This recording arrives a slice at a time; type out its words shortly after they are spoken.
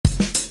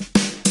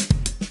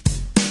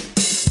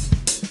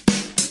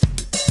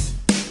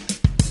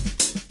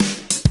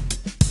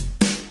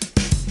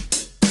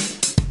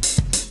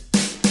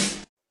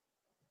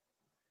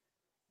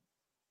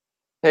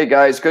Hey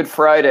guys, good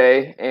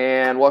Friday,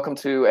 and welcome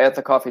to At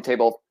the Coffee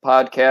Table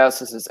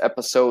podcast. This is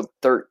episode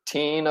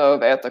 13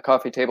 of At the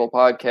Coffee Table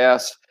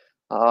podcast.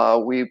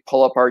 We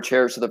pull up our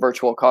chairs to the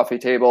virtual coffee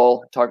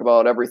table, talk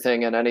about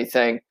everything and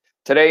anything.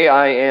 Today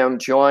I am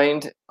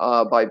joined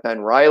by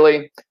Ben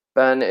Reilley.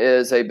 Ben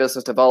is a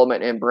business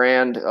development and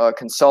brand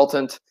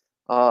consultant.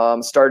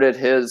 Started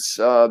his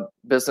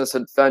business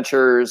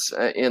adventures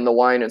in the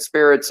wine and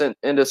spirits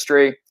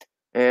industry,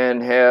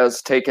 and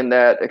has taken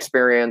that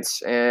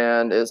experience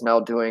and is now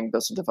doing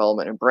business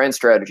development and brand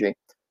strategy.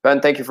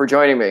 Ben, thank you for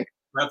joining me.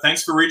 Well,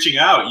 thanks for reaching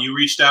out. You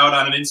reached out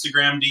on an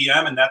Instagram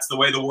DM, and that's the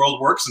way the world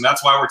works, and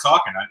that's why we're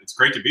talking. It's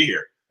great to be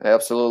here.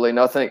 Absolutely.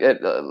 Nothing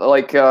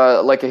like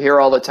I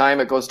hear all the time,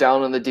 it goes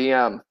down in the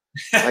DM.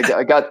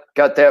 I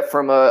got that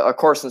from a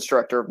course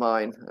instructor of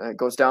mine. It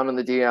goes down in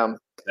the DM.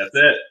 That's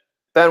it.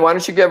 Ben, why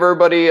don't you give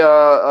everybody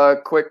a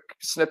quick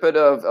snippet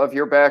of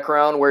your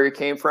background, where you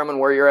came from and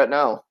where you're at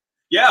now?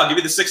 Yeah, I'll give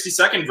you the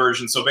 60-second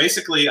version. So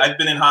basically, I've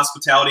been in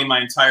hospitality my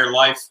entire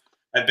life.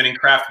 I've been in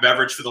craft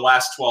beverage for the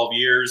last 12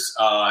 years.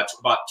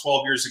 About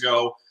 12 years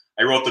ago,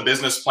 I wrote the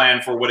business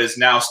plan for what is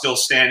now still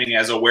standing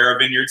as Aware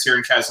Vineyards here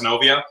in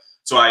Cazenovia.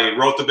 So I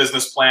wrote the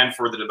business plan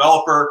for the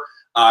developer,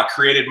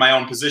 created my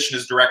own position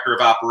as director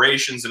of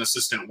operations and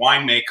assistant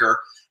winemaker.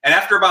 And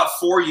after about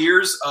 4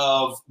 years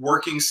of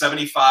working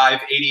 75,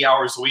 80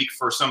 hours a week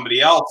for somebody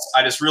else,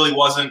 I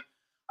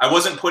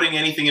wasn't putting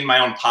anything in my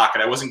own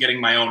pocket. I wasn't getting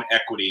my own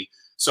equity.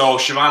 So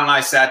Siobhan and I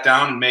sat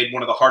down and made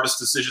one of the hardest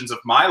decisions of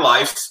my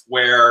life,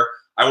 where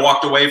I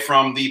walked away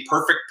from the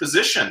perfect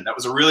position. That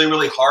was a really,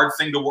 really hard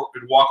thing to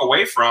walk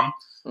away from.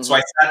 Mm-hmm. So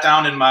I sat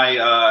down in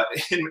my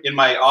in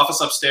my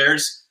office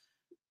upstairs,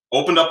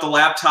 opened up the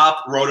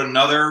laptop, wrote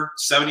another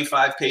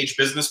 75-page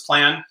business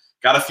plan,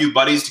 got a few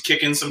buddies to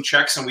kick in some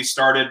checks, and we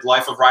started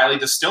Life of Reilley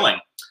Distilling.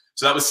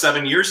 So that was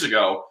 7 years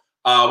ago.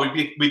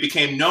 We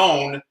became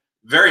known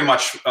very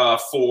much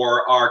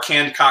for our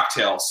canned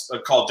cocktails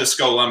called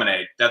Disco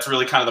Lemonade. That's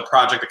really kind of the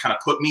project that kind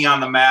of put me on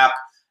the map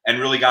and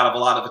really got a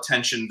lot of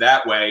attention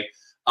that way.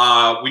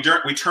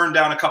 We turned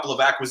down a couple of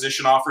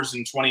acquisition offers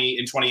in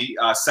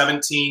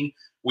 2017.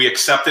 We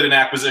accepted an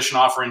acquisition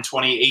offer in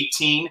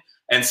 2018.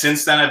 And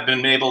since then, I've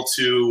been able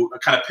to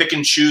kind of pick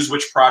and choose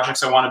which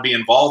projects I want to be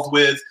involved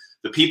with,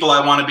 the people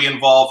I want to be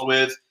involved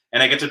with,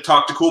 and I get to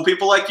talk to cool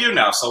people like you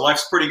now. So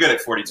life's pretty good at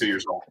 42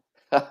 years old.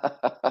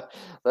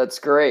 That's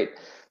great.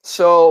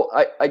 So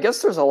I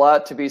guess there's a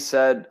lot to be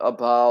said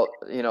about,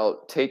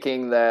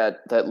 taking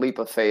that leap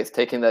of faith,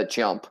 taking that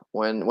jump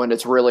when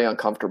it's really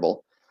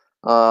uncomfortable.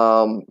 A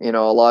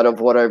lot of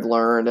what I've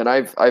learned, and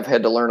I've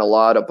had to learn a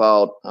lot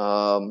about,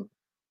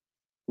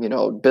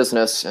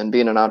 business and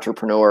being an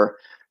entrepreneur,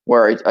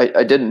 where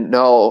I didn't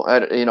know.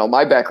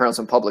 My background's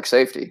in public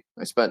safety.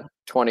 I spent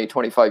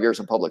 25 years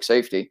in public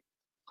safety.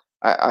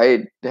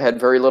 I had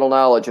very little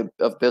knowledge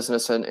of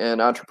business and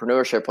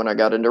entrepreneurship when I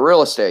got into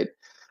real estate.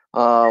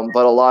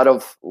 But a lot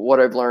of what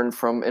I've learned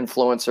from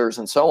influencers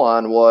and so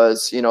on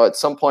was, at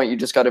some point you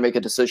just got to make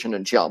a decision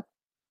and jump.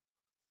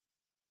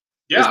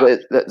 Yeah.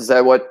 Is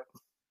that what?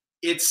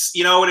 It's,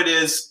 what it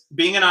is,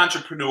 being an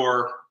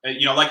entrepreneur,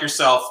 like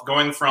yourself,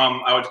 going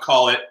from, I would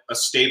call it a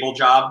stable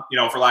job,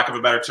 for lack of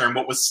a better term,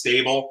 what was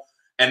stable.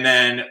 And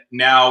then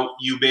now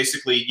you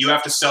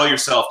have to sell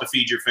yourself to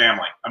feed your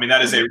family. I mean,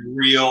 that is a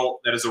real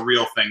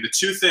thing. The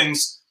two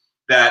things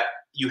that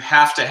you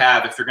have to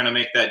have if you're going to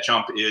make that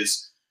jump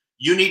is,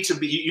 you need to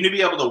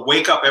be able to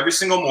wake up every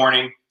single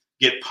morning,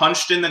 get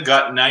punched in the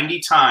gut 90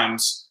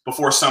 times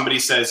before somebody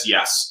says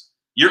yes.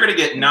 You're going to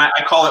get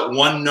I call it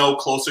one no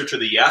closer to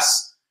the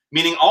yes,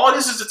 meaning all it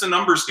is it's a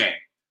numbers game.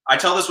 I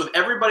tell this with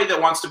everybody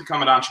that wants to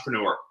become an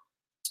entrepreneur.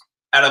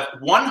 Out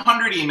of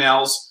 100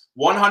 emails,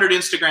 100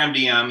 Instagram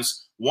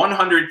DMs,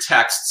 100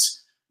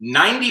 texts,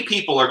 90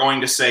 people are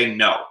going to say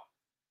no.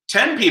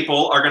 10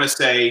 people are going to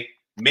say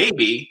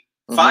maybe.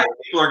 5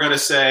 people are going to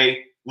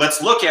say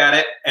let's look at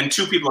it, and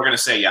 2 people are going to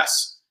say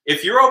yes.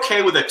 If you're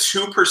okay with a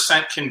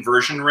 2%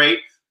 conversion rate,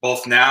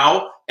 both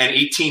now and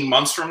 18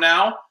 months from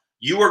now,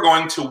 you are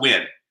going to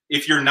win.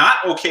 If you're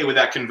not okay with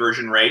that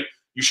conversion rate,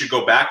 you should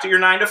go back to your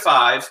 9 to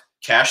 5,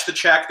 cash the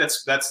check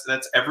that's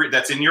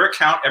in your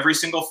account every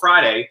single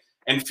Friday,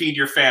 and feed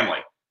your family.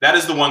 That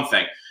is the one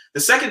thing.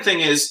 The second thing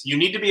is you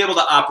need to be able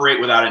to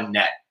operate without a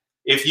net.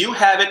 If you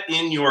have it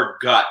in your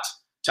gut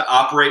to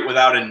operate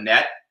without a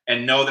net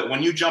and know that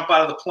when you jump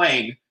out of the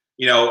plane,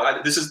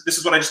 this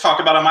is what I just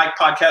talked about on my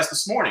podcast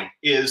this morning,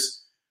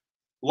 is,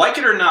 like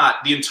it or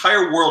not, the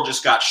entire world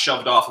just got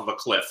shoved off of a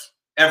cliff.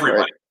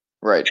 Everybody.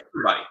 Right.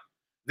 Everybody.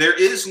 There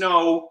is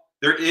no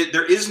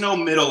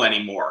middle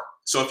anymore.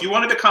 So if you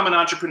want to become an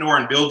entrepreneur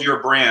and build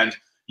your brand,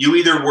 you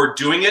either were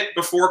doing it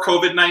before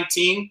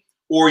COVID-19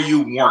 or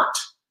you weren't.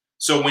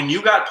 So when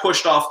you got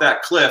pushed off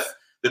that cliff,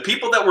 the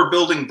people that were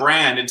building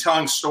brand and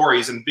telling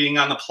stories and being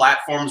on the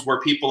platforms where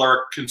people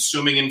are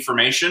consuming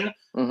information,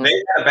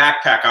 they had a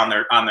backpack on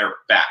their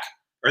back,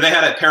 or they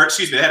had a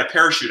parachute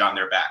on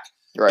their back.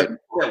 Right. The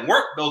people that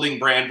weren't building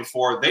brand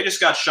before, they just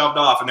got shoved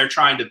off, and they're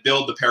trying to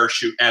build the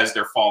parachute as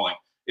they're falling.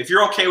 If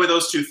you're okay with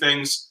those two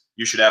things,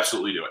 you should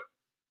absolutely do it.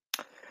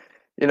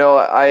 You know,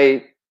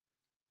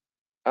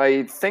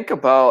 I think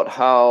about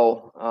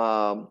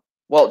how,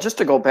 well, just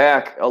to go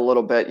back a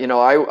little bit, you know,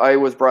 I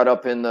was brought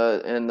up in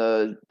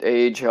the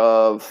age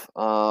of,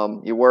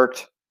 you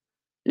worked,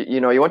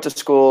 you know, you went to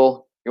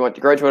school, you went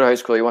to graduate high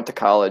school, you went to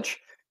college,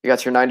 you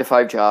got your 9 to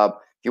 5 job,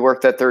 you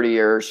worked that 30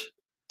 years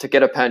to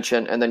get a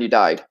pension, and then you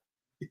died.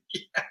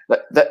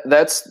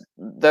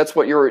 That's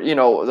what you're, you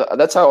know,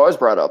 that's how I was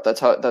brought up. That's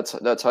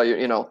how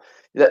you know,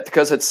 that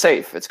because it's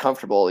safe, it's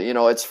comfortable, you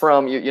know, it's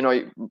from you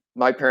know,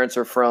 my parents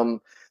are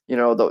from, you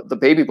know, the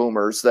baby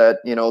boomers that,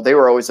 you know, they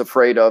were always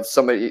afraid of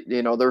somebody,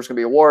 you know, there was going to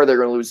be a war, they're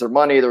going to lose their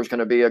money, there was going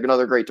to be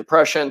another Great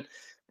Depression.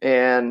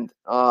 And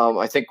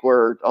I think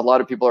we're a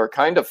lot of people are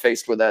kind of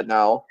faced with that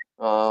now,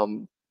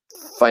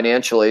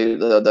 financially,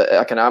 the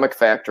economic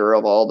factor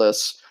of all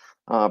this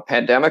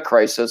pandemic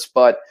crisis.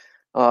 But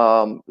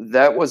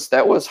that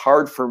was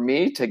hard for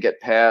me to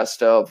get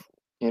past. Of,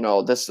 you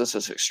know, this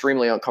is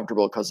extremely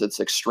uncomfortable because it's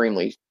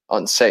extremely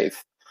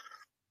unsafe.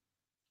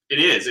 It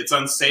is. It's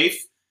unsafe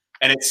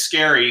and it's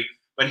scary.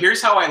 But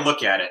here's how I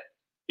look at it.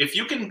 If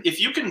you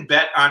can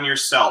bet on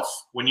yourself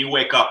when you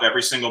wake up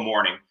every single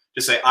morning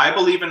to say, I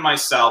believe in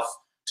myself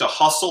to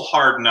hustle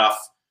hard enough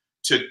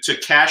to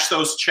cash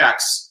those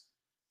checks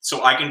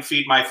so I can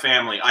feed my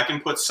family. I can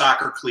put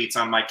soccer cleats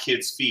on my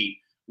kids' feet.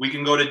 We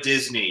can go to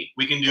Disney.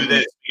 We can do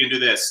this. We can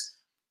do this.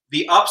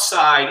 The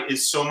upside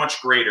is so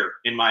much greater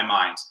in my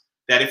mind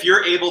that if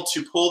you're able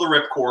to pull the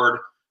ripcord,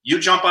 you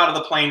jump out of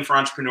the plane for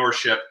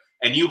entrepreneurship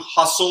and you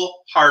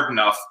hustle hard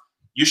enough,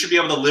 you should be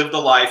able to live the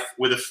life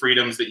with the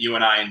freedoms that you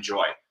and I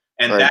enjoy.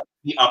 And that's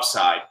the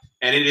upside.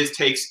 And it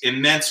takes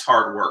immense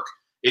hard work.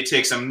 It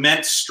takes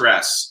immense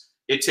stress.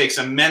 It takes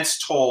an immense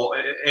toll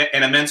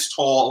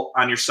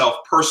on yourself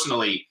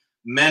personally,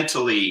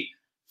 mentally,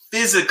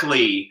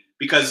 physically,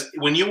 because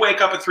when you wake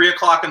up at 3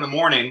 o'clock in the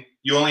morning,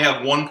 you only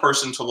have one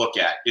person to look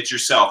at. It's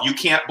yourself. You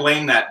can't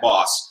blame that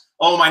boss.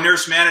 Oh, my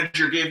nurse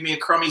manager gave me a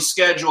crummy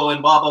schedule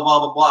and blah, blah, blah,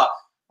 blah, blah.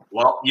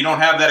 Well, you don't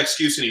have that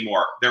excuse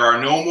anymore. There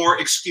are no more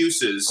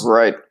excuses.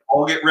 Right.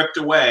 All get ripped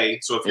away.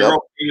 So if you're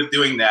okay with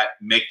doing that,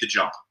 make the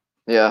jump.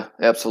 Yeah,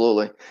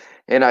 absolutely.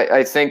 And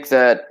I think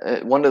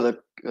that one of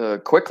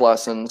the quick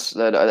lessons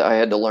that I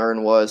had to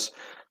learn was,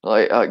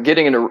 like,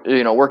 getting into,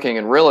 you know, working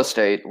in real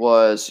estate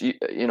was,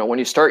 you know, when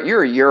you start,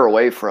 you're a year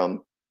away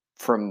from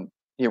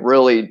you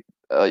really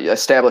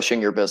establishing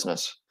your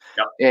business.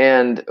 Yep.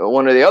 And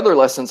one of the other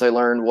lessons I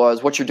learned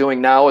was what you're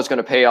doing now is going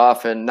to pay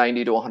off in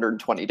 90 to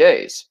 120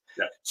 days.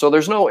 Yep. So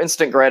there's no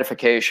instant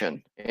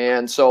gratification.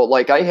 And so,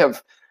 like, I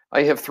have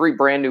 3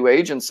 brand new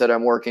agents that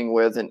I'm working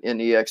with in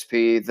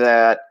EXP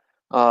that,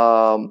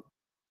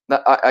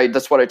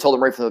 that's what I told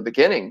them right from the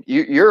beginning.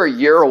 You're a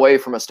year away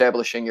from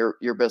establishing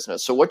your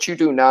business. So what you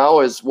do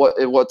now is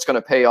what's going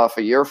to pay off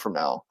a year from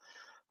now.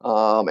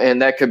 And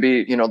that could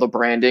be, you know, the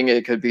branding,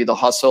 it could be the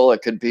hustle,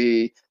 it could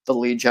be the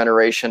lead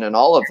generation and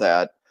all of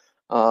that.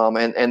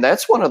 And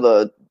that's one of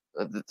the,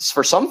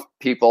 for some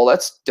people,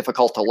 that's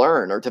difficult to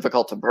learn or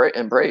difficult to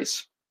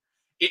embrace.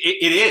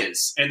 It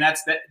is. And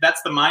that's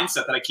the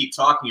mindset that I keep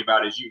talking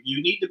about is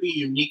you need to be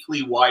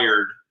uniquely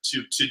wired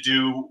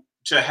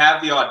to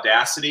have the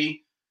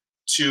audacity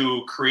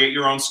to create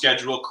your own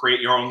schedule,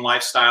 create your own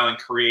lifestyle, and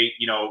create,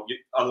 you know,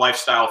 a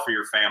lifestyle for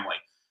your family.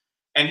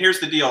 And here's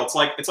the deal. It's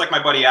like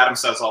my buddy Adam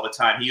says all the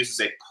time. He uses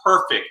a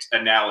perfect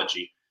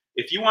analogy.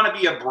 If you want to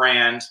be a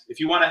brand, if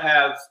you want to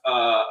have,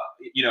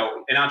 you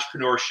know, an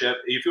entrepreneurship,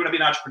 if you want to be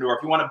an entrepreneur,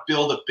 if you want to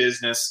build a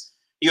business,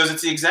 he goes,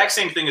 it's the exact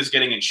same thing as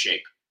getting in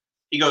shape.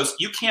 He goes,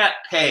 you can't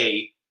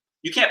pay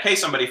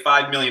somebody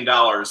 $5 million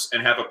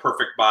and have a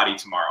perfect body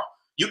tomorrow.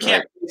 You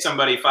can't pay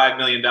somebody $5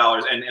 million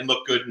and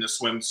look good in a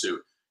swimsuit.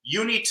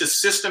 You need to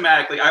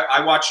systematically,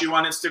 I watch you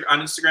on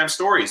Instagram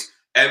stories.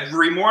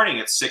 Every morning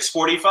at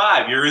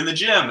 6:45, you're in the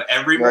gym.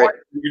 Every morning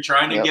you're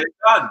trying to get it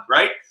done,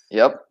 right?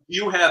 Yep.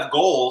 You have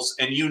goals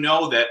and you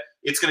know that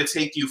it's going to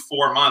take you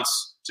 4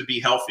 months to be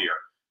healthier.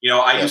 You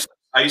know, I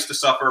used to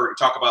suffer,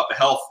 talk about the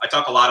health. I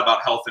talk a lot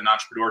about health and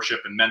entrepreneurship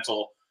and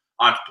mental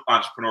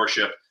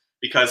entrepreneurship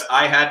because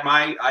I had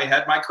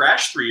my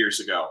crash 3 years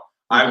ago.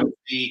 Mm-hmm. I was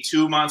the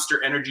 2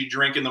 Monster Energy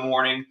drink in the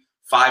morning,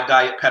 5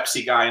 Diet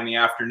Pepsi guy in the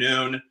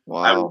afternoon.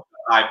 Wow.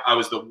 I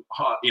was the,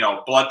 you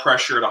know, blood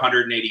pressure at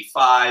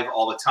 185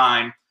 all the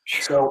time.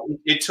 So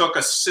it took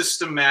a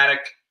systematic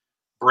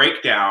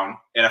breakdown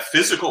and a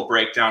physical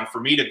breakdown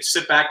for me to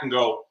sit back and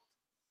go,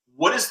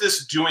 what is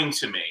this doing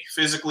to me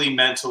physically,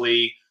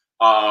 mentally?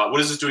 What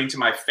is this doing to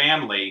my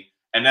family?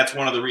 And that's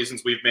one of the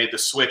reasons we've made the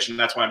switch. And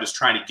that's why I'm just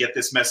trying to get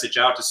this message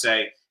out to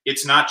say,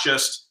 it's not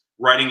just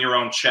writing your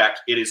own check.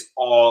 It is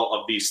all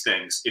of these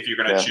things if you're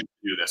going to choose to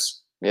do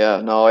this.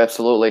 Yeah, no,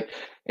 absolutely.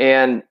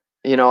 And,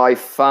 you know, I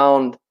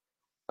found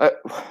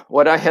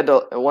what I had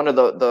to, one of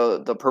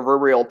the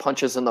proverbial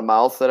punches in the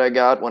mouth that I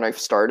got when I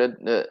started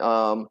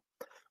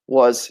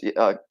was,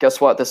 guess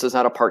what? This is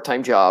not a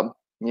part-time job.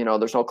 You know,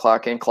 there's no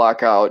clock in,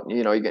 clock out.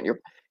 You know, you get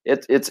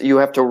you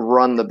have to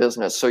run the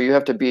business. So you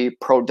have to be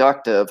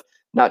productive,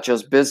 not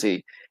just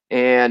busy.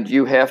 And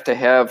you have to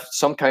have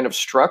some kind of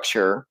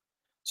structure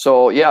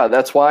So yeah,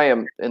 that's why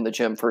I'm in the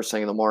gym first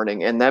thing in the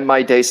morning. And then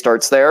my day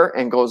starts there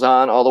and goes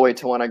on all the way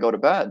to when I go to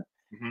bed.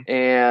 Mhm.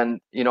 And,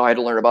 I had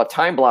to learn about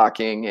time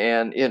blocking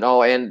and, and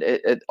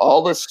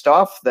all this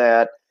stuff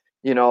that,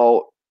 you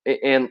know,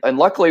 and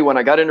luckily when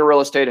I got into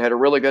real estate, I had a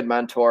really good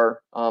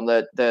mentor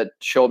that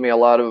showed me a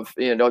lot of,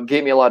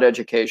 gave me a lot of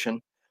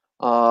education.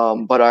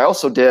 But I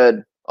also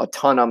did a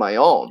ton on my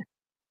own,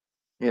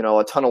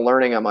 a ton of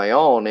learning on my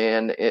own.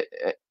 And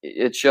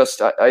it's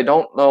just, I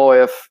don't know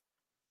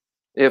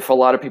if a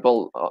lot of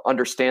people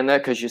understand that,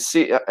 because you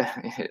see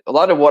a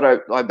lot of what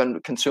I've been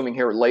consuming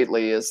here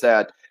lately is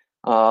that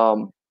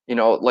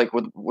like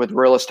with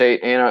real estate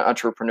and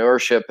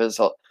entrepreneurship is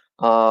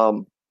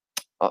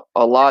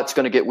a lot's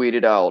going to get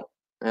weeded out,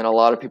 and a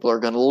lot of people are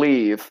going to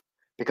leave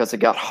because it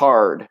got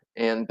hard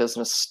and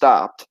business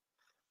stopped.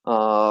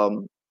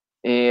 And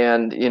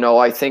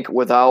I think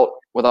without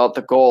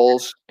the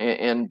goals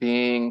and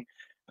being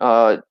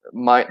the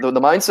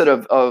mindset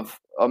of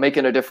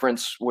making a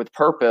difference with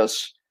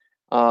purpose,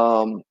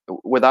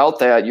 without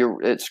that,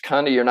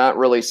 you're not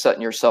really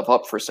setting yourself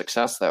up for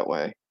success that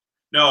way.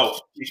 No,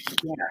 you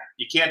can't.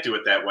 You can't do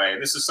it that way.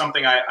 And this is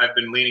something I've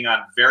been leaning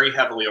on very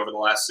heavily over the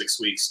last 6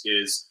 weeks.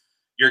 Is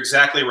you're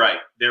exactly right.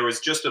 There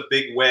was just a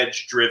big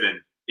wedge driven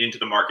into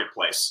the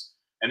marketplace,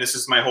 and this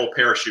is my whole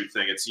parachute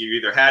thing. It's you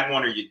either had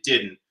one or you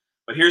didn't.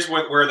 But here's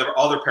where the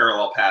other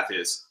parallel path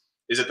is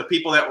that the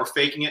people that were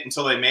faking it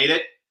until they made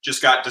it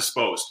just got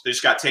disposed. They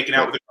just got taken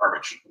out with the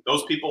garbage.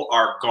 Those people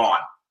are gone.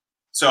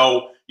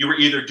 So you were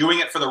either doing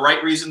it for the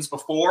right reasons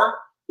before,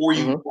 or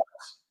you weren't.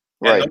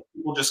 And those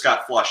people just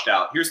got flushed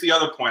out. Here's the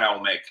other point I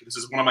will make. This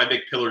is one of my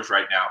big pillars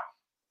right now.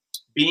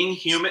 Being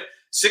human,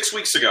 6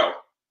 weeks ago,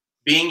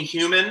 being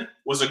human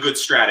was a good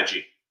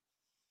strategy.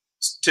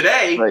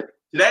 Today,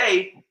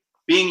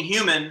 being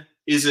human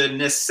is a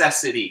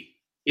necessity.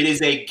 It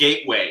is a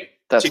gateway.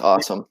 That's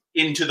awesome.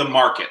 Into the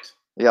market.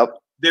 Yep.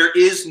 There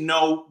is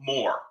no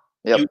more.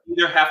 Yep. You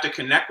either have to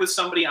connect with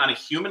somebody on a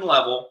human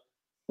level,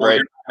 or you're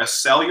not going to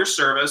sell your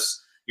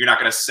service, you're not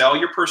going to sell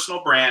your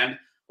personal brand,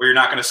 or you're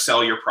not going to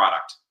sell your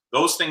product.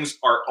 Those things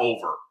are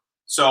over.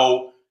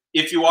 So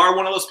if you are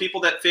one of those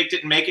people that faked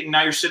it and make it and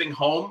now you're sitting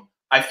home,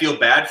 I feel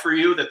bad for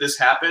you that this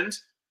happened,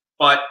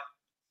 but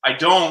I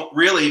don't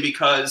really,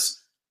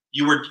 because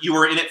you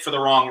were in it for the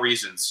wrong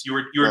reasons.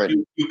 You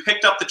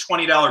picked up the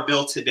 $20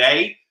 bill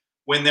today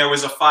when there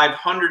was a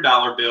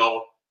 $500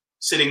 bill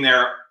sitting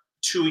there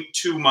two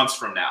months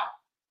from now.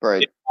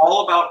 Right. It's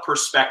all about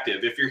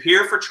perspective. If you're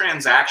here for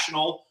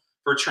transactional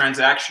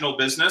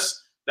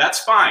business,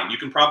 that's fine. You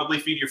can probably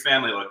feed your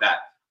family with that.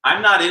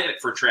 I'm not in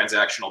it for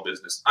transactional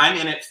business. I'm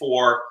in it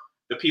for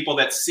the people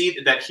that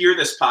hear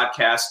this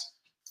podcast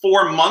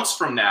 4 months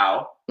from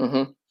now,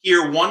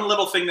 hear one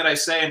little thing that I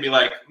say and be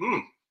like,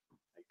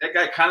 that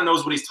guy kind of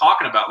knows what he's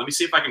talking about. Let me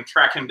see if I can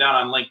track him down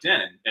on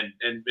LinkedIn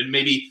and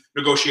maybe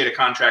negotiate a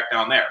contract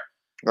down there.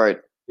 Right.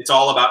 It's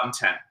all about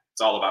intent.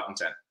 It's all about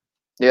intent.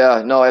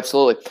 Yeah, no,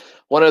 absolutely.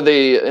 One of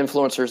the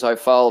influencers I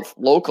follow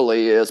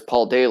locally is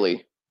Paul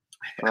Daly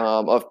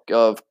of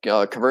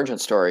Convergent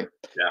Story.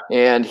 Yeah.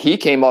 And he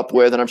came up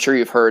with, and I'm sure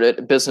you've heard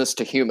it, business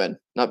to human,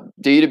 not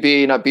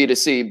D2B, not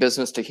B2C,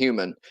 business to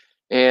human.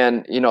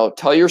 And,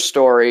 tell your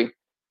story,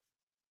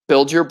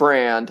 build your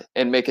brand,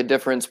 and make a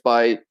difference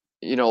by,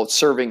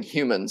 serving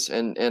humans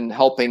and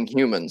helping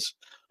humans.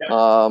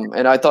 Yeah.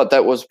 And I thought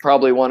that was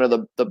probably one of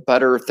the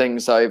better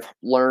things I've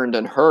learned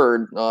and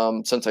heard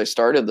since I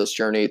started this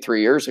journey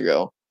 3 years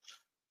ago.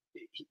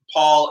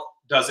 Paul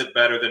does it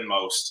better than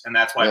most, and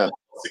that's why Paul's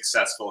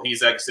successful.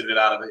 He's exited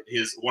out of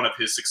one of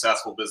his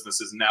successful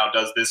businesses and now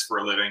does this for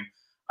a living.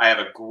 I have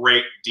a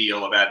great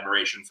deal of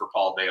admiration for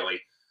Paul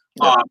Daly.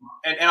 Yeah.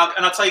 And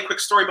I'll tell you a quick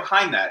story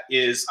behind that.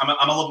 Is I'm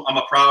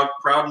a proud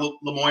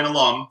Lemoyne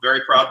alum,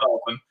 very proud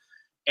Dolphin.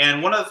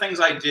 And one of the things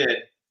I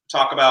did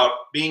talk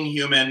about being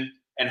human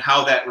and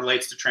how that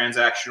relates to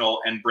transactional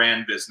and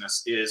brand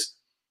business is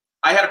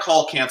I had a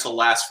call cancel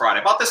last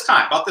Friday, about this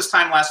time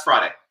last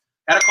Friday.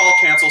 I had a call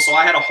cancel, so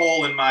I had a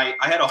hole in my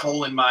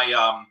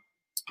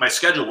my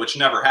schedule, which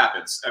never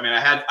happens. I mean, I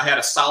had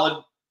a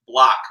solid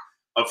block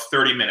of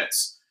 30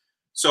 minutes.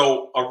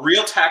 So a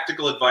real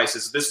tactical advice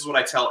is, this is what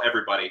I tell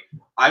everybody.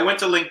 I went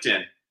to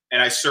LinkedIn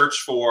and I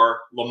searched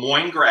for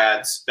Lemoyne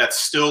grads that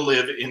still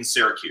live in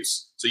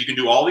Syracuse. So you can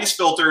do all these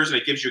filters and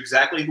it gives you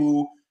exactly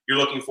who you're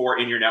looking for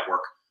in your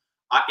network.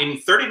 In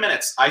 30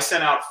 minutes, I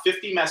sent out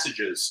 50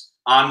 messages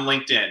on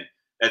LinkedIn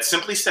that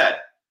simply said,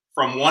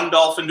 from one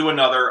Dolphin to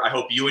another, I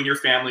hope you and your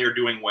family are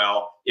doing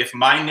well. If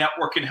my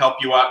network can help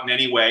you out in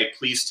any way,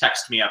 please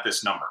text me at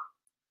this number.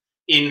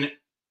 In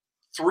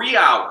 3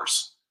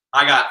 hours,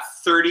 I got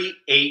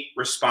 38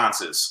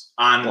 responses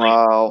on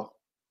LinkedIn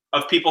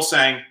of people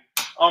saying,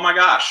 oh my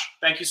gosh,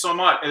 thank you so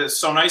much. It's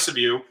so nice of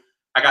you.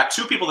 I got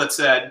 2 people that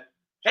said,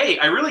 hey,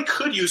 I really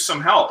could use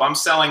some help. I'm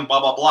selling blah,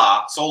 blah,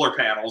 blah, solar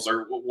panels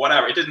or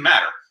whatever. It didn't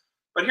matter.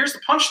 But here's the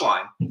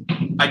punchline.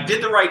 I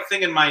did the right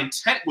thing and my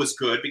intent was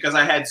good because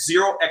I had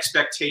 0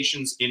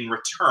 expectations in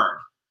return.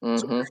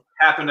 So what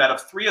happened out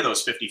of 3 of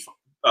those 50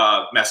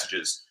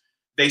 messages?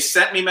 They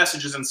sent me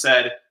messages and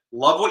said,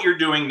 love what you're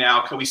doing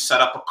now. Can we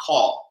set up a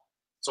call?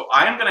 So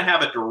I am going to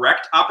have a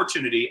direct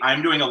opportunity.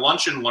 I'm doing a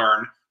lunch and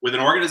learn with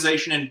an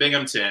organization in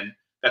Binghamton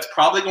that's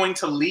probably going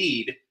to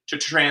lead to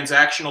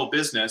transactional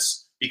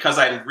business because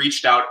I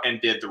reached out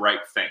and did the right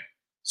thing.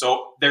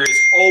 So there is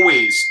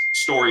always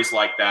stories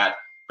like that.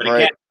 But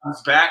again, it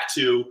comes back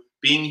to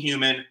being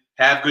human,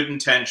 have good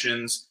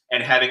intentions,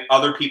 and having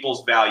other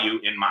people's value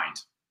in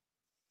mind.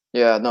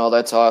 Yeah, no,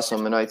 that's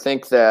awesome. And I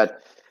think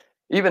that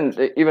even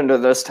to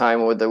this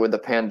time with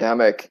the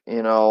pandemic,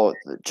 you know,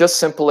 just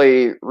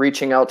simply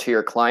reaching out to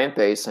your client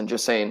base and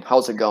just saying,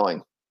 how's it going?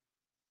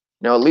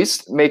 You know, at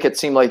least make it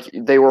seem like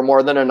they were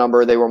more than a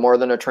number, they were more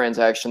than a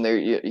transaction.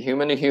 They're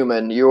human to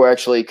human. You were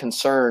actually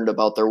concerned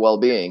about their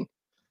well-being.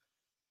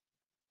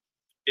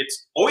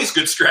 It's always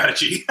good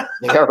strategy.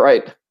 Yeah,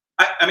 right.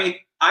 I mean,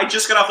 I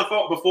just got off the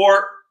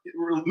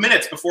phone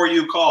minutes before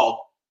you called.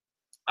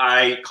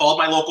 I called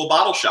my local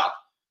bottle shop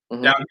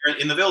down here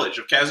in the village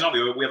of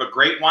Casanova. We have a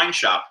great wine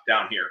shop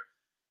down here.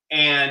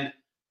 And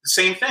the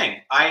same thing.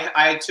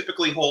 I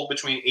typically hold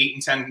between 8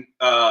 and 10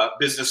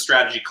 business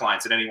strategy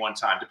clients at any one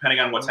time, depending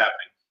on what's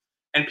happening.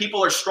 And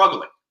people are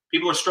struggling.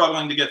 People are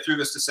struggling to get through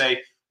this, to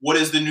say, what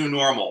is the new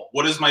normal?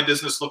 What does my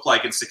business look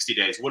like in 60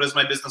 days? What does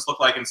my business look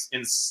like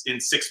in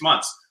 6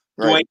 months?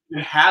 Do I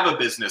even have a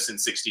business in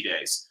 60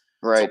 days?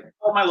 Right. So I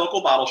called my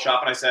local bottle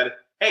shop and I said,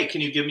 hey,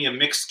 can you give me a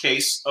mixed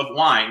case of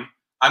wine?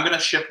 I'm going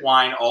to ship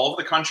wine all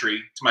over the country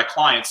to my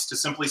clients to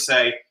simply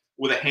say,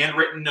 with a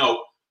handwritten note,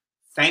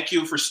 thank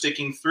you for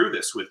sticking through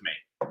this with me.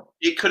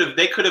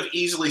 They could have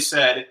easily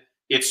said,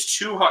 it's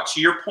too hard.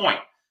 To your point,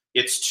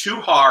 it's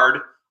too hard.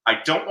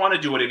 I don't want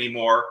to do it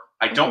anymore.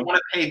 I don't want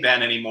to pay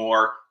Ben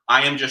anymore.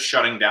 I am just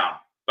shutting down.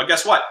 But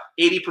guess what?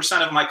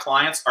 80% of my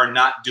clients are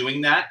not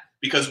doing that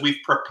because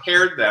we've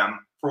prepared them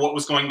for what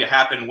was going to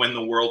happen when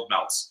the world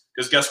melts.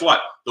 Because guess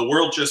what? The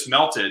world just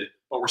melted,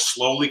 but we're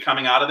slowly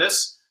coming out of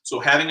this. So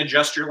having a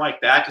gesture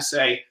like that to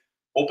say,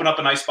 open up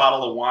a nice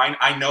bottle of wine.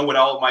 I know what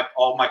all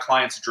of my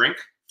clients drink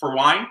for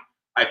wine.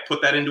 I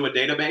put that into a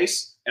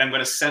database, and I'm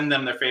going to send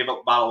them their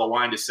favorite bottle of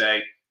wine to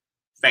say,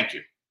 thank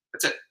you.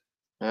 That's it.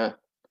 Yeah.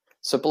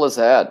 Simple as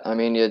that. I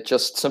mean,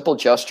 just simple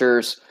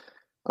gestures.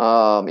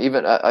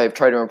 Even I've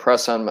tried to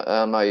impress on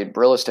my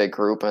real estate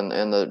group and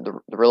the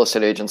real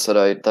estate agents that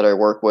I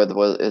work with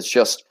is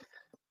just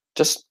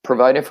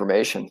provide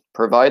information,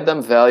 provide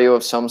them value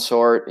of some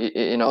sort.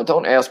 You know,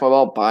 don't ask them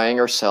about buying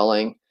or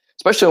selling,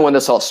 especially when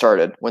this all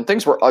started. When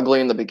things were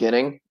ugly in the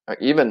beginning,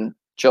 even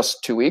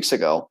just 2 weeks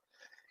ago,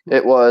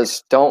 it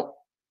was don't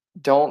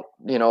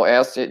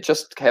ask.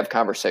 Just have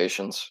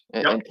conversations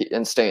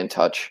and stay in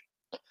touch.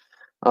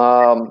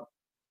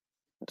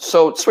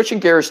 So switching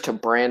gears to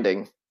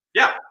branding.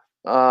 Yeah.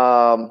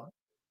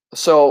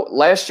 So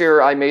last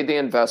year I made the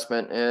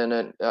investment in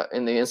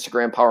the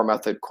Instagram Power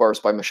Method course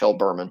by Michelle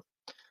Berman,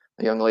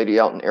 a young lady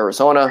out in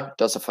Arizona,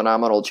 does a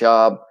phenomenal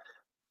job.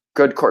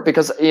 Good course,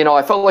 because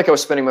I felt like I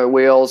was spinning my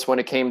wheels when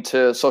it came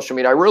to social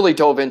media. I really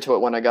dove into it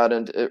when I got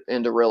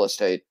into real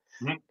estate,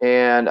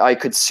 and I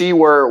could see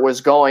where it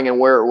was going and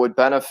where it would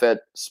benefit,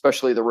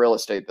 especially the real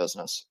estate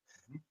business.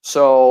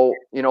 So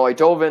I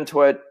dove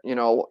into it.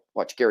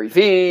 Watch Gary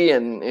Vee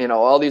and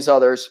all these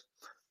others.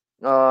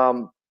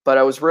 But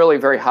I was really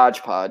very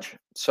hodgepodge.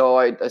 So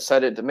I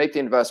decided to make the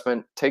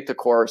investment, take the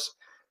course,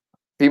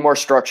 be more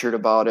structured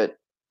about it.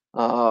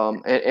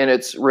 And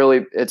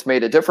it's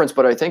made a difference.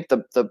 But I think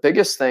the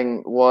biggest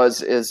thing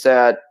is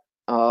that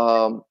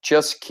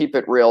just keep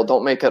it real.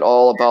 Don't make it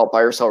all about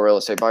buy or sell real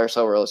estate,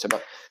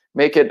 but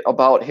make it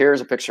about,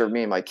 here's a picture of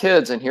me and my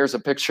kids, and here's a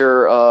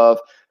picture of,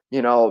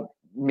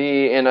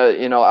 me in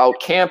out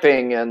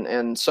camping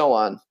and so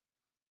on.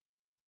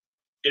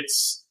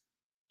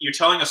 You're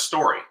telling a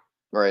story.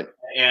 Right.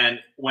 And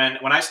when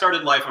I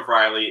started Life of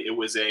Reilley, it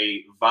was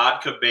a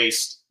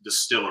vodka-based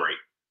distillery.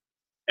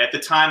 At the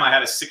time, I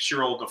had a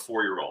 6-year-old and a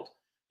 4-year-old.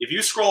 If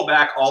you scroll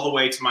back all the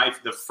way to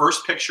the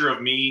first picture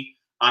of me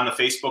on the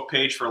Facebook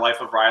page for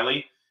Life of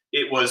Reilley,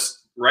 it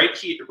was right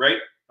here,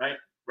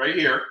 right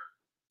here.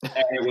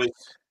 And it was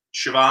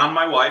Siobhan,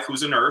 my wife,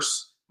 who's a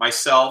nurse,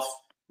 myself,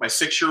 my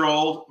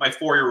 6-year-old, my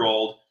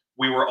 4-year-old.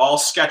 We were all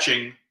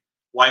sketching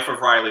Life of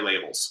Reilley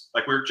labels.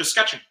 Like, we were just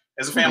sketching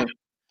as a family.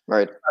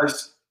 Right.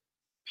 Because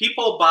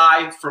people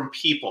buy from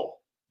people.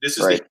 This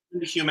is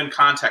the human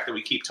contact that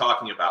we keep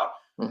talking about.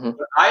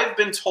 But I've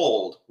been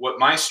told what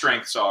my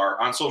strengths are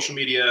on social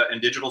media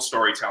and digital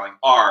storytelling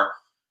are,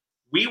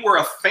 we were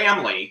a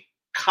family,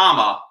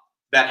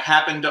 that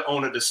happened to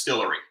own a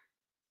distillery.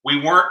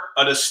 We weren't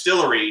a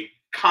distillery,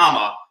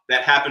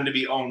 that happened to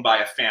be owned by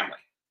a family.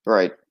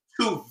 Right.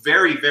 Two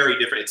very, very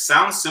different. It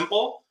sounds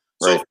simple.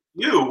 So for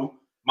you,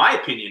 my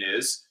opinion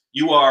is,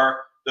 you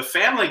are the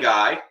family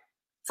guy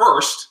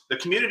first, the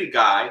community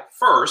guy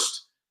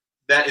first,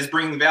 that is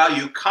bringing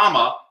value,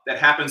 that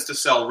happens to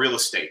sell real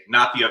estate,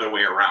 not the other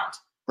way around.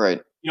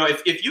 Right.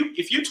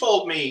 If you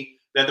told me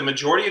that the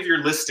majority of your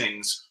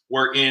listings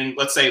were in,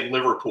 let's say,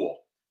 Liverpool,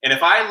 and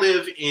if I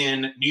live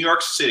in New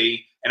York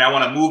City and I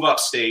want to move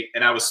upstate,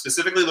 and I was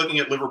specifically looking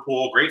at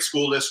Liverpool, great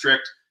school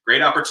district,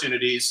 great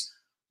opportunities,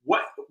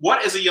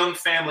 what as a young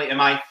family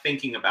am I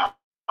thinking about?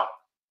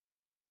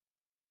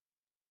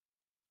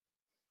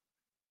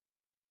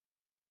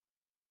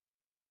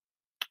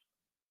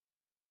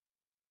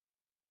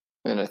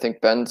 And I think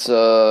Ben's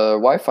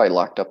Wi-Fi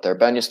locked up there.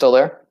 Ben, you still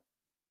there?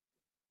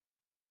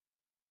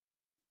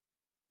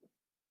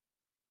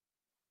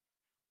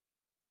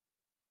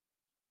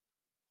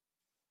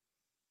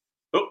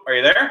 Oh, are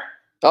you there?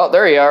 Oh,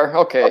 there you are.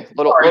 Okay,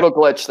 little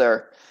glitch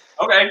there.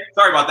 Okay,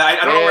 sorry about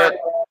that. I don't know where.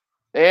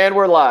 And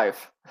we're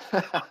live.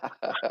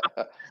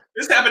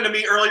 This happened to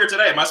me earlier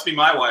today. It must be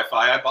my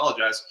Wi-Fi. I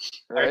apologize.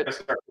 Right.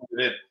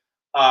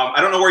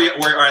 I don't know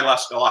where I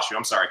lost you.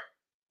 I'm sorry.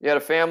 You had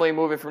a family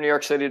moving from New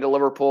York City to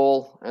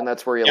Liverpool, and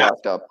that's where you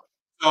locked up.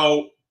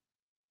 So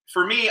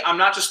for me, I'm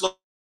not just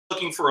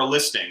looking for a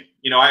listing.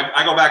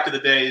 I go back to the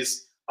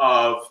days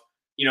of,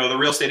 the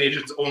real estate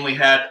agents only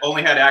had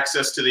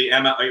access to the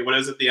what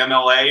is it, the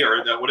MLA,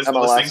 or what is the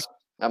listing?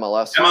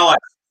 MLS.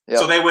 Yep.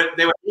 So they would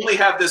only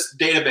have this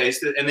database,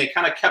 and they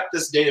kind of kept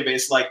this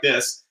database like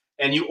this,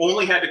 and you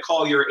only had to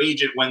call your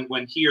agent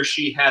when he or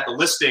she had the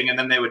listing, and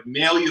then they would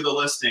mail you the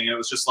listing. And it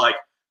was just like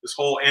this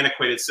whole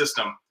antiquated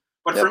system.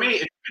 But for me,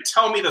 if you could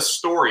tell me the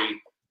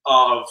story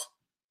of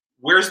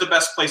where's the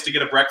best place to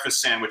get a breakfast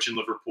sandwich in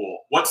Liverpool?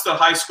 What's the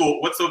high school?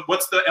 What's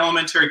the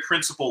elementary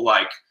principal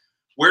like?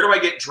 Where do I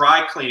get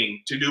dry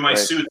cleaning to do my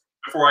suits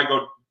before I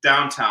go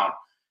downtown?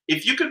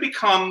 If you could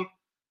become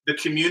the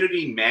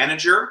community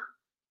manager,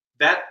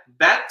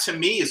 that to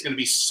me is going to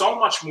be so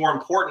much more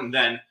important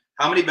than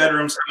how many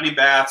bedrooms, how many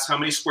baths, how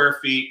many square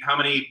feet, how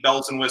many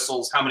bells and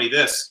whistles, how many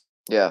this.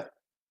 Yeah.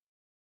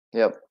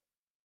 Yep.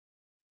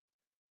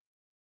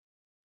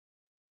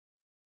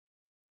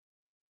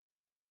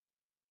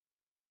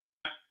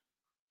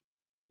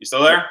 You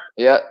still there?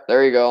 Yeah,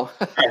 there you go.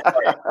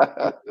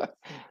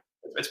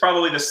 It's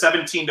probably the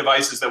 17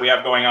 devices that we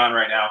have going on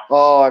right now.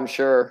 Oh, I'm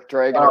sure.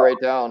 Dragging it right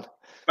down.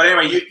 But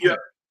anyway,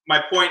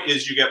 my point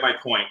is, you get my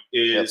point,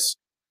 is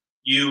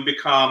you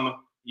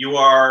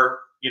are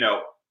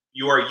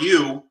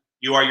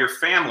your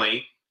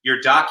family,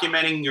 you're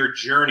documenting your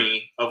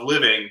journey of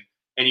living,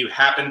 and you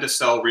happen to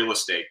sell real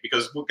estate.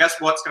 Because guess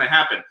what's going to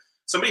happen?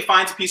 Somebody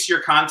finds a piece of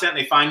your content,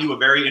 they find you a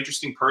very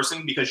interesting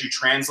person because you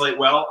translate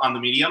well on the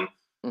medium.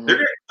 Mm-hmm. They're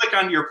going to click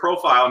onto your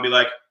profile and be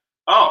like,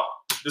 oh,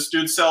 this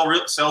dude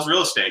sells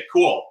real estate.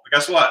 Cool. But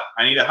guess what?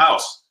 I need a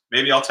house.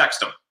 Maybe I'll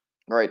text him.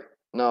 Right.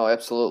 No,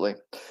 absolutely.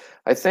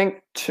 I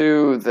think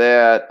too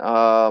that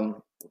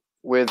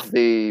with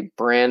the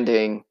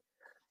branding,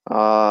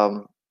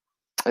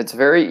 it's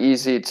very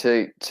easy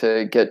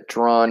to get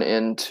drawn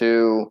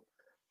into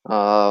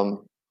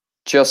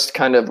just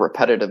kind of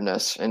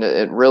repetitiveness, and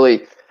it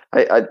really,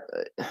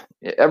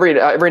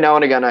 every now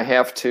and again I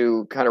have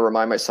to kind of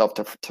remind myself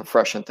to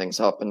freshen things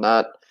up and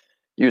not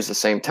use the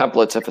same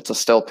templates if it's a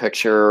still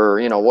picture,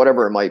 or,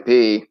 whatever it might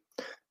be.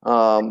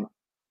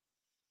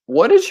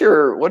 What is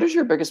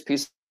your biggest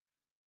piece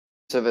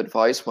of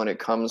advice when it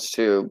comes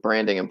to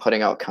branding and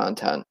putting out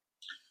content?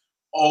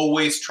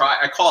 Always try.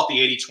 I call it the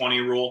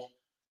 80-20 rule.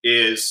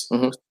 Is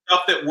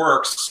stuff that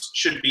works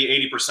should be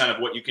 80%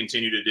 of what you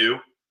continue to do.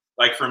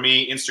 Like for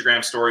me,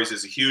 Instagram stories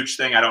is a huge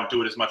thing. I don't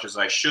do it as much as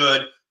I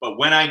should, but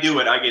when I do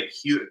it, I get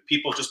huge.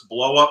 People just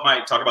blow up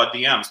talk about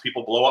DMs.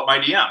 People blow up my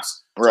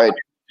DMs. Right. So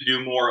to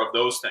do more of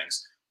those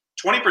things.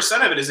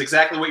 20% of it is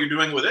exactly what you're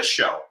doing with this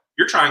show.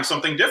 You're trying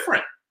something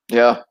different.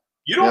 Yeah.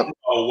 You don't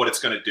know what it's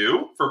going to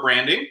do for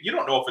branding. You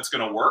don't know if it's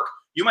going to work.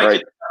 You might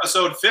get to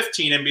episode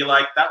 15 and be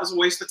like, that was a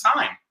waste of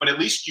time, but at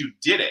least you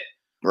did it.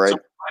 Right. So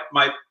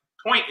my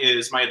point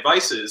is, my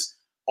advice is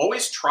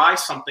always try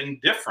something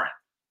different.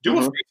 Do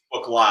a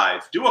Facebook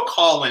Live, do a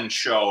call-in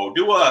show,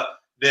 do a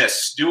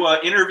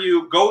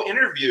interview, go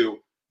interview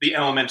the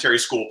elementary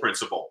school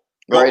principal.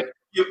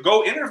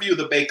 Go interview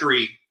the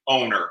bakery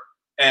owner.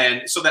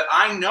 And so that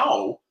I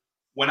know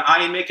when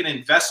I make an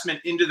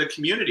investment into the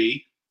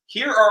community,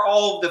 here are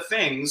all of the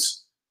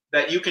things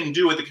that you can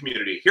do with the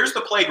community. Here's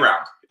the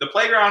playground. The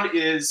playground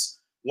is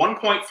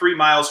 1.3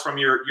 miles from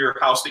your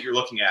house that you're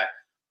looking at.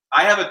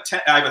 I have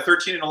a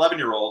 13 and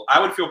 11-year-old. I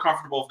would feel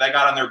comfortable if they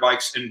got on their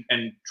bikes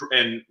and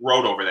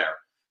rode over there.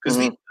 Because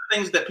these are the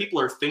things that people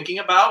are thinking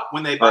about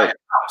when they buy a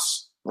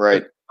house.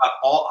 Right.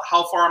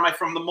 How far am I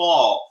from the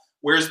mall?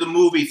 Where's the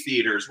movie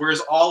theaters? Where's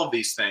all of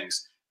these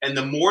things? And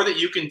the more that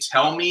you can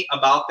tell me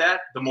about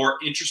that, the more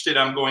interested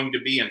I'm going to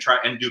be and try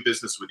and do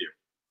business with you.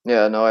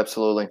 Yeah, no,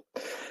 absolutely.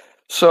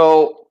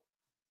 So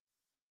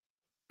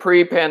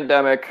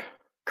pre-pandemic,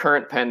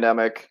 current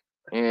pandemic,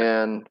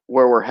 and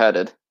where we're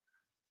headed.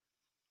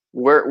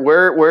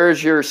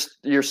 Where's your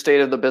state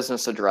of the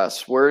business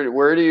address? Where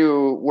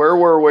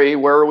were we?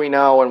 Where are we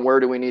now? And where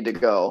do we need to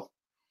go?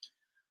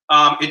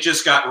 It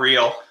just got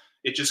real.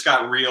 It just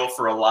got real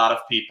for a lot of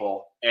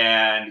people.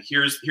 And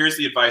here's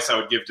the advice I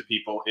would give to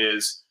people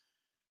is,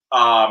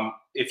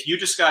 if you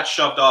just got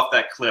shoved off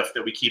that cliff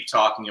that we keep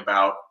talking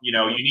about, you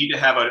need to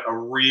have a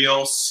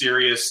real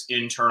serious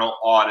internal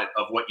audit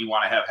of what you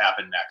want to have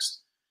happen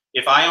next.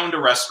 If I owned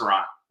a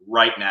restaurant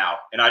right now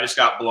and I just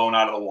got blown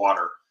out of the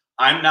water,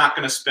 I'm not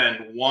going to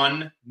spend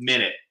 1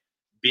 minute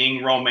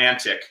being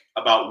romantic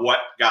about what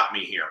got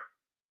me here.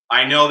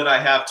 I know that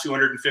I have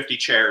 250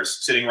 chairs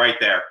sitting right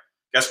there.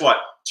 Guess what?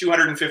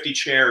 250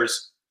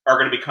 chairs are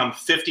going to become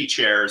 50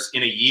 chairs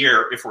in a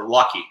year if we're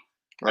lucky.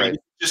 Right. I mean,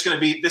 it's just going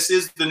to be, this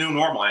is the new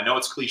normal. I know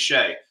it's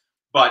cliche,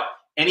 but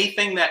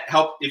anything that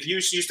helped, if you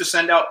used to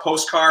send out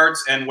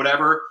postcards and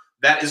whatever,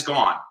 that is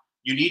gone.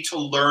 You need to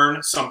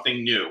learn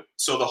something new.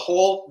 So the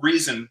whole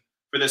reason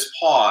for this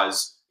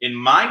pause, in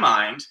my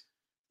mind,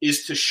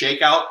 is to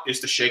shake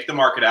the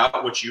market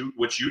out, which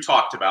you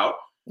talked about.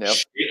 Yep.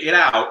 Shake it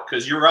out,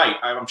 because you're right.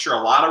 I'm sure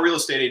a lot of real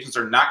estate agents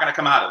are not going to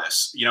come out of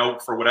this,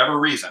 for whatever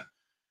reason.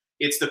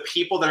 It's the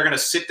people that are going to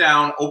sit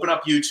down, open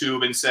up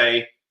YouTube, and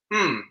say,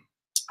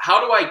 how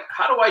do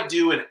I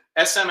do an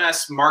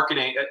SMS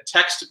marketing, a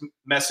text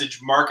message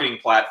marketing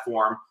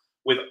platform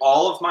with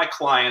all of my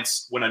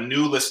clients when a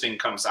new listing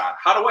comes on?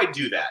 How do I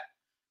do that?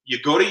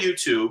 You go to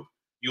YouTube,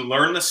 you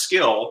learn the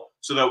skill,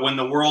 so that when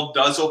the world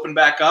does open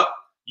back up,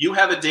 you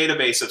have a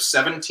database of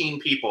 17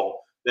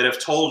 people that have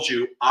told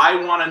you, I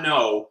want to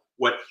know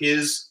what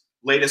his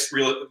latest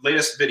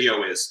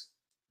video is.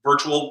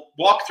 Virtual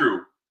walkthrough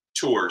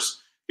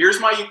tours. Here's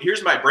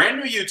my brand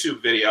new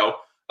YouTube video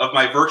of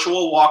my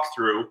virtual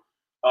walkthrough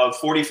of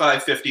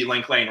 4550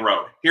 Link Lane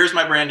Road. Here's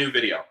my brand new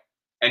video.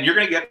 And you're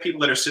going to get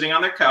people that are sitting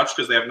on their couch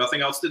because they have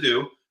nothing else to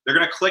do. They're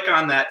going to click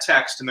on that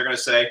text and they're going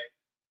to say,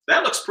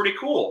 that looks pretty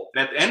cool.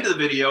 And at the end of the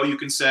video, you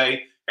can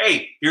say,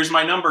 hey, here's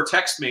my number,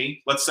 text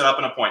me, let's set up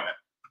an appointment.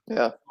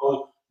 Yeah.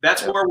 So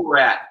that's where we're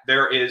at.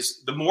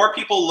 The more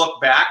people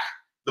look back,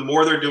 the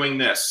more they're doing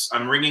this.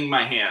 I'm wringing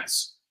my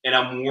hands and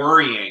I'm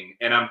worrying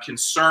and I'm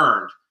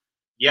concerned.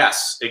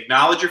 Yes,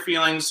 acknowledge your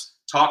feelings,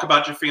 talk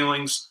about your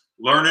feelings,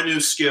 learn a new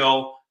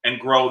skill, and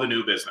grow the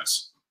new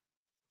business.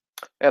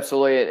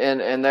 Absolutely.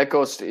 And that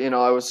goes to,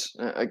 I was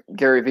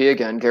Gary Vee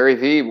again. Gary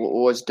Vee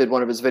did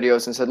one of his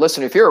videos and said,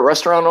 listen, if you're a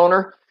restaurant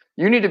owner,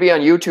 you need to be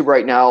on YouTube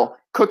right now,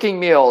 cooking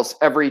meals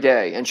every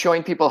day and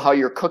showing people how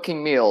you're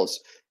cooking meals.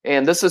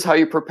 And this is how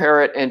you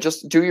prepare it, and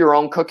just do your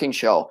own cooking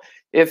show.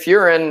 If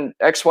you're in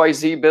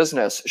XYZ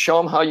business, show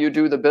them how you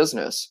do the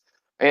business.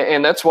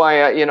 And that's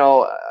why,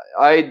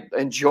 I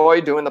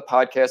enjoy doing the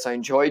podcast. I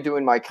enjoy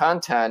doing my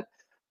content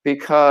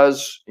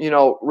because,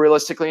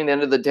 realistically, in the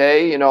end of the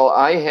day,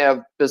 I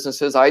have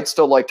businesses I'd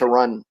still like to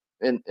run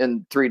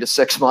in 3 to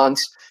 6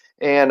 months.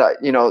 And,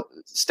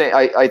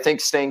 I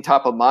think staying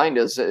top of mind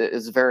is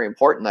very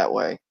important that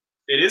way.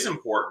 It is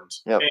important.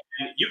 Yep.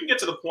 And you can get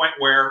to the point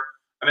where,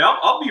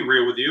 I'll be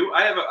real with you.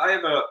 I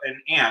have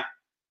an aunt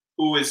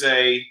who is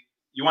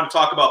you want to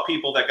talk about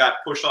people that got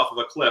pushed off of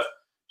a cliff.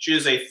 She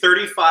is a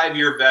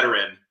 35-year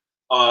veteran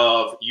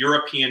of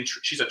European.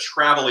 She's a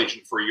travel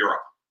agent for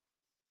Europe.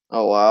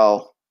 Oh,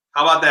 wow.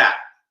 How about that?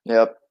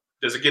 Yep.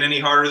 Does it get any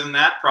harder than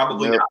that?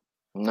 Probably not.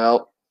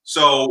 Nope.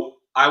 So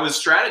I was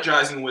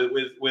strategizing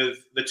with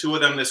the two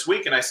of them this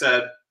week, and I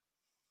said,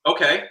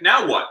 okay,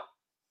 now what?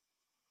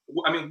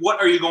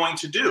 What are you going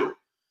to do?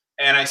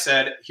 And I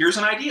said, here's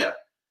an idea.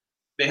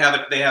 They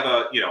have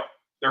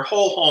their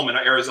whole home in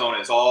Arizona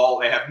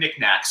they have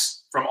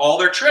knickknacks from all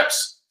their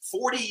trips,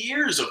 40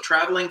 years of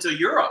traveling to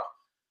Europe.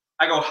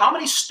 I go, how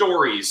many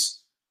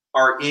stories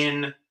are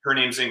in, her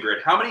name's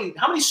Ingrid, how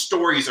many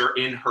stories are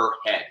in her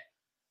head?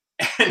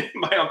 And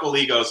my Uncle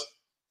Lee goes,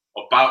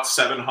 about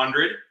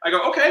 700. I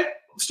go, okay,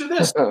 let's do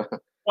this. Why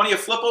don't you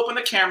flip open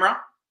the camera,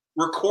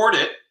 record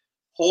it,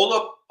 hold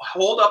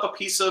up a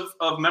piece of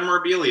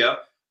memorabilia,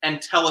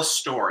 and tell a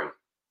story.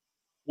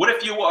 What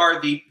if you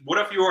are the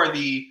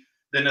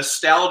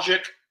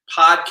nostalgic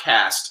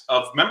podcast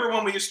of, remember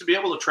when we used to be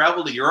able to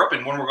travel to Europe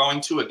and when we're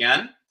going to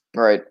again?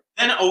 Right.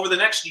 Then over the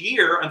next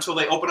year, until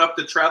they open up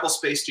the travel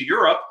space to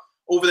Europe,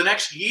 over the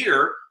next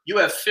year, you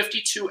have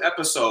 52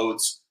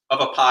 episodes of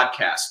a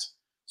podcast.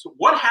 So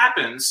what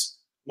happens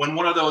when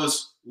one of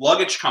those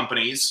luggage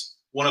companies,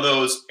 one of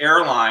those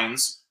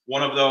airlines,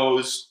 one of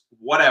those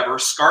whatever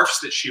scarves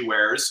that she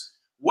wears,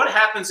 what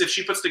happens if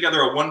she puts together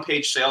a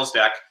one-page sales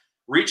deck,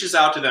 reaches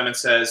out to them and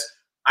says,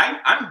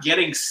 I'm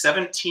getting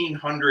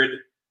 1,700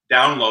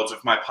 downloads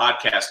of my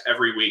podcast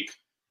every week.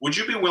 Would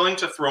you be willing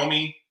to throw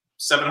me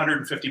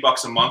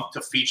 $750 a month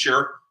to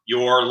feature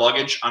your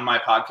luggage on my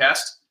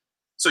podcast?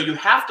 So you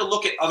have to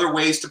look at other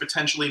ways to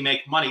potentially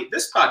make money.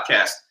 This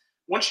podcast,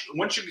 once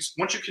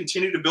you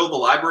continue to build the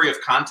library of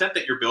content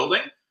that you're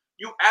building,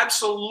 you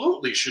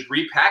absolutely should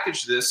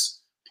repackage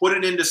this, put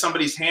it into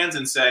somebody's hands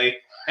and say,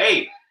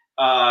 hey,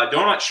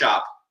 donut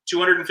shop,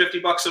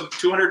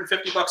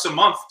 $250 a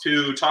month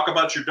to talk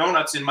about your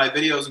donuts in my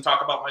videos and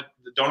talk about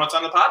the donuts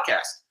on the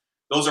podcast.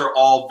 Those are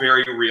all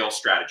very real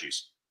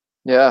strategies.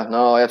 Yeah,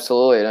 no,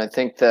 absolutely. And I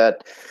think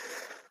that,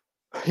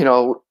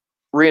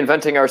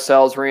 reinventing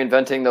ourselves,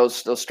 reinventing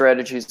those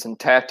strategies and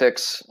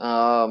tactics,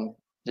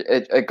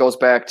 it goes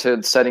back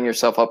to setting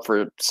yourself up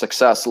for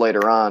success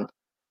later on.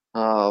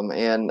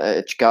 And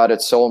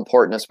it's so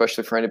important,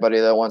 especially for anybody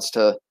that wants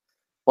to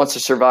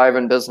survive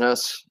in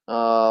business,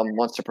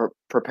 wants to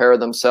prepare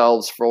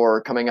themselves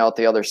for coming out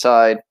the other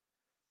side.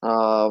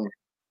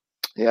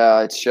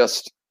 It's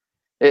just,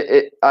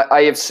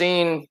 I have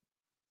seen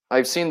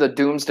I've seen the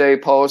doomsday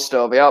post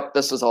of, yep,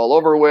 this is all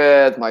over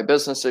with. My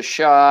business is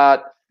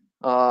shot.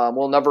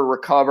 We'll never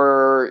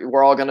recover.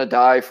 We're all going to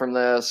die from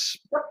this.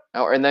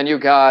 And then you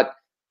got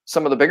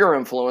some of the bigger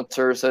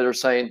influencers that are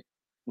saying,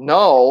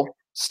 no,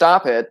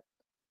 stop it.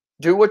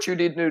 Do what you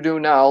need to do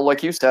now.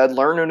 Like you said,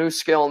 learn a new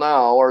skill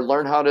now, or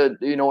learn how to,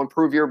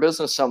 improve your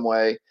business some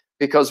way.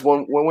 Because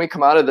when we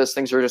come out of this,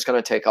 things are just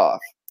going to take off.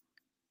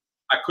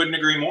 I couldn't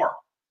agree more.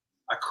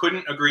 I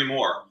couldn't agree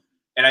more.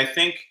 And I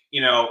think,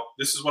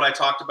 this is what I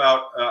talked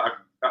about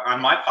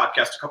on my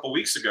podcast a couple of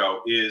weeks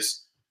ago,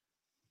 is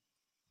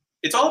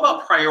it's all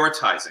about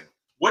prioritizing.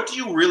 What do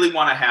you really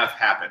want to have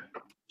happen?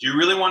 Do you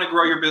really want to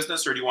grow your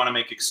business, or do you want to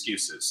make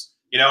excuses?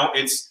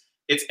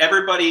 It's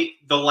everybody,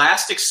 the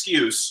last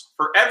excuse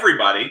for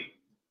everybody.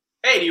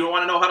 Hey, do you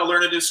want to know how to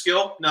learn a new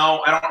skill?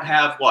 No, I don't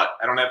have what?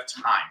 I don't have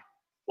time.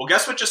 Well,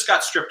 guess what just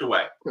got stripped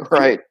away?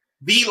 Right.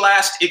 The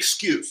last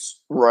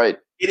excuse. Right.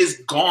 It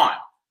is gone.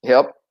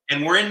 Yep.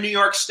 And we're in New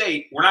York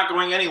State. We're not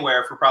going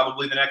anywhere for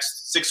probably the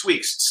next 6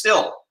 weeks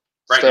still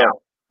now.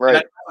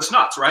 Right. That's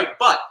nuts, right?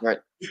 But right.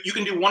 You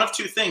can do one of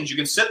two things. You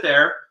can sit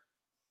there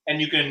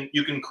and you can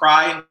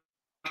cry and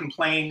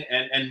complain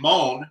and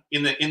moan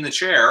in the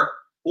chair,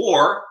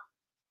 or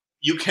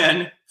you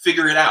can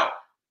figure it out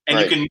and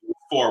you can move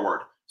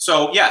forward.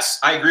 So yes,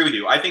 I agree with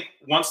you. I think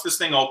once this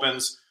thing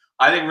opens,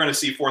 I think we're going to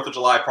see 4th of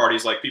July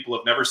parties like people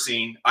have never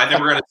seen. I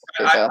think we're going to.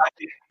 I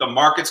think the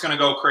market's going to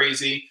go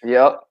crazy.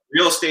 Yep.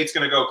 Real estate's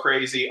going to go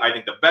crazy. I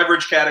think the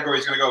beverage category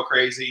is going to go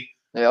crazy.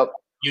 Yep.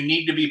 You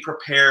need to be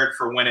prepared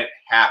for when it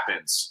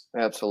happens.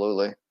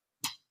 Absolutely.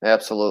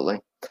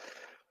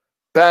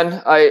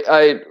 Ben,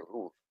 I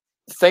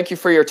thank you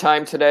for your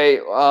time today.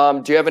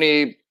 Do you have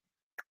any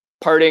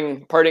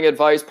parting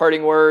advice,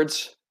 parting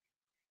words?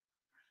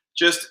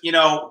 Just,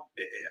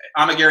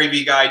 I'm a Gary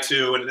Vee guy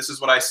too, and this is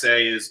what I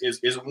say is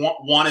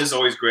one is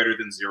always greater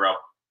than 0.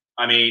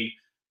 I mean,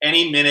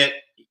 any minute,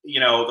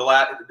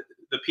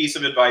 the piece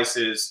of advice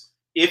is,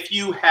 if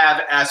you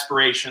have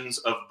aspirations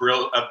of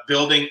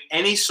building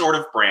any sort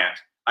of brand,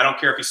 I don't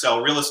care if you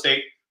sell real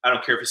estate, I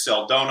don't care if you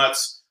sell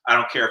donuts, I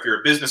don't care if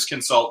you're a business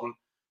consultant,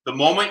 the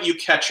moment you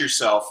catch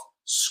yourself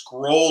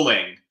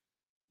scrolling,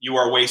 you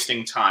are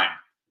wasting time.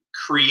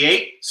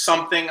 Create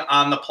something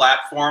on the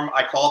platform.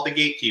 I call it the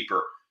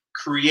gatekeeper.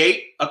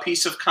 Create a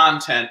piece of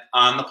content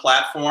on the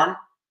platform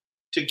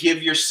to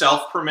give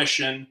yourself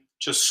permission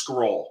to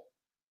scroll,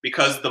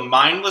 because the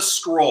mindless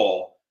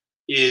scroll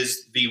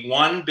is the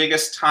one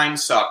biggest time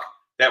suck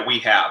that we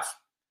have.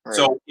 Right.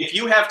 So if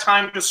you have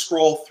time to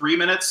scroll 3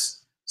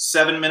 minutes,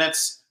 7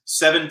 minutes,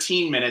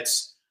 17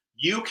 minutes,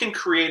 you can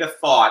create a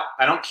thought.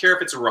 I don't care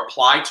if it's a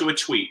reply to a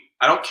tweet.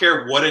 I don't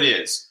care what it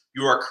is.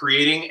 You are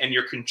creating and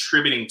you're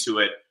contributing to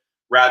it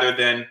rather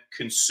than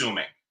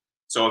consuming.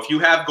 So if you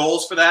have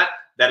goals for that,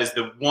 that is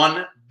the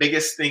one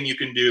biggest thing you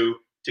can do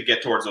to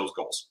get towards those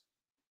goals.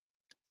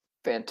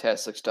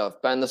 Fantastic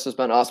stuff. Ben, this has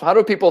been awesome. How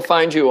do people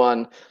find you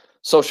on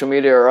social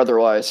media or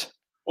otherwise?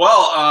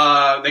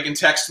 Well, they can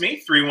text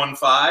me,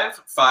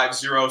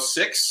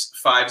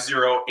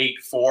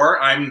 315-506-5084.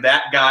 I'm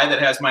that guy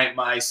that has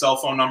my cell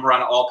phone number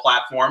on all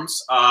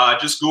platforms.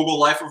 Just Google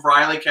Life of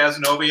Reilley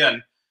Casanova,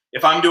 and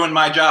if I'm doing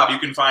my job, you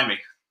can find me.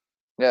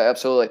 Yeah,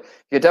 absolutely.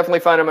 You can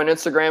definitely find him on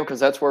Instagram, because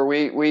that's where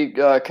we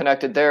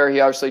connected there. He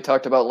obviously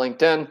talked about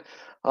LinkedIn.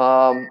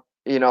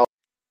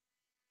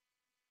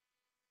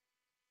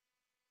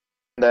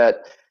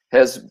 That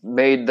has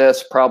made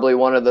this probably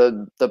one of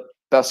the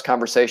best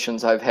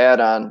conversations I've had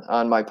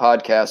on my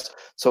podcast.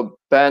 So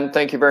Ben,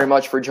 thank you very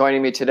much for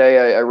joining me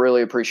today. I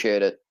really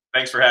appreciate it.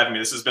 Thanks for having me.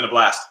 This has been a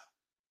blast.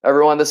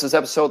 Everyone, this is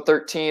episode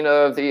 13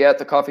 of the At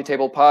the Coffee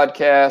Table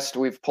podcast.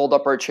 We've pulled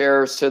up our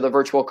chairs to the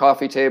virtual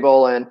coffee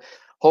table and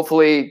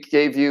hopefully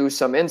gave you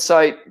some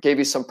insight, gave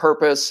you some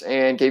purpose,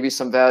 and gave you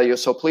some value.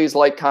 So please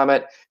like,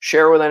 comment,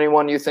 share with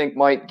anyone you think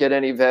might get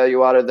any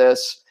value out of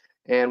this.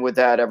 And with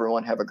that,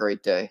 everyone, have a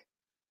great day.